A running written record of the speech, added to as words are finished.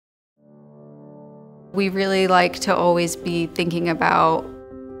We really like to always be thinking about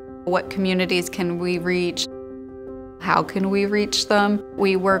what communities can we reach, how can we reach them.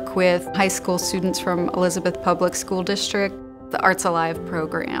 We work with high school students from Elizabeth Public School District, the Arts Alive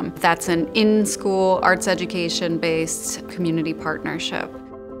program. That's an in-school arts education-based community partnership.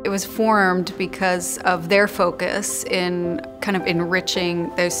 It was formed because of their focus in kind of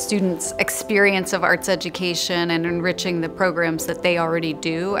enriching those students' experience of arts education and enriching the programs that they already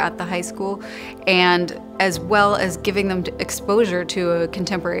do at the high school, and as well as giving them exposure to a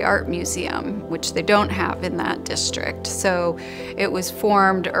contemporary art museum, which they don't have in that district. So it was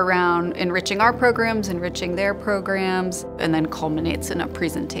formed around enriching our programs, enriching their programs, and then culminates in a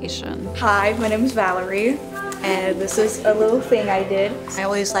presentation. Hi, my name is Valerie. And this is a little thing I did. I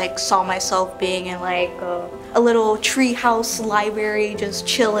always saw myself being in a little tree house library, just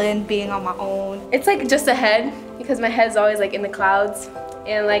chilling, being on my own. It's just a head, because my head's always in the clouds,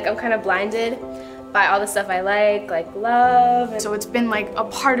 and I'm kind of blinded by all the stuff I like love. So it's been a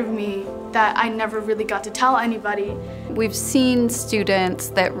part of me that I never really got to tell anybody. We've seen students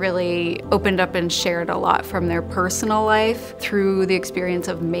that really opened up and shared a lot from their personal life through the experience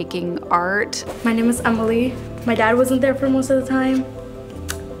of making art. My name is Emily. My dad wasn't there for most of the time.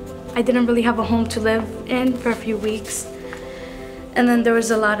 I didn't really have a home to live in for a few weeks. And then there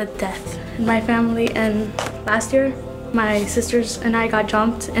was a lot of death in my family, and last year my sisters and I got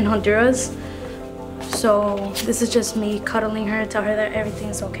jumped in Honduras. So this is just me cuddling her, tell her that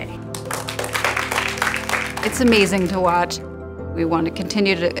everything's okay. It's amazing to watch. We want to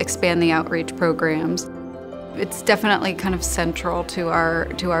continue to expand the outreach programs. It's definitely kind of central to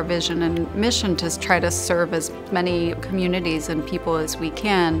our vision and mission to try to serve as many communities and people as we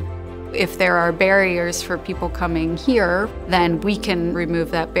can. If there are barriers for people coming here, then we can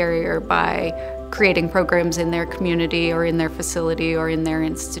remove that barrier by creating programs in their community or in their facility or in their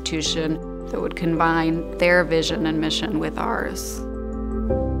institution that would combine their vision and mission with ours.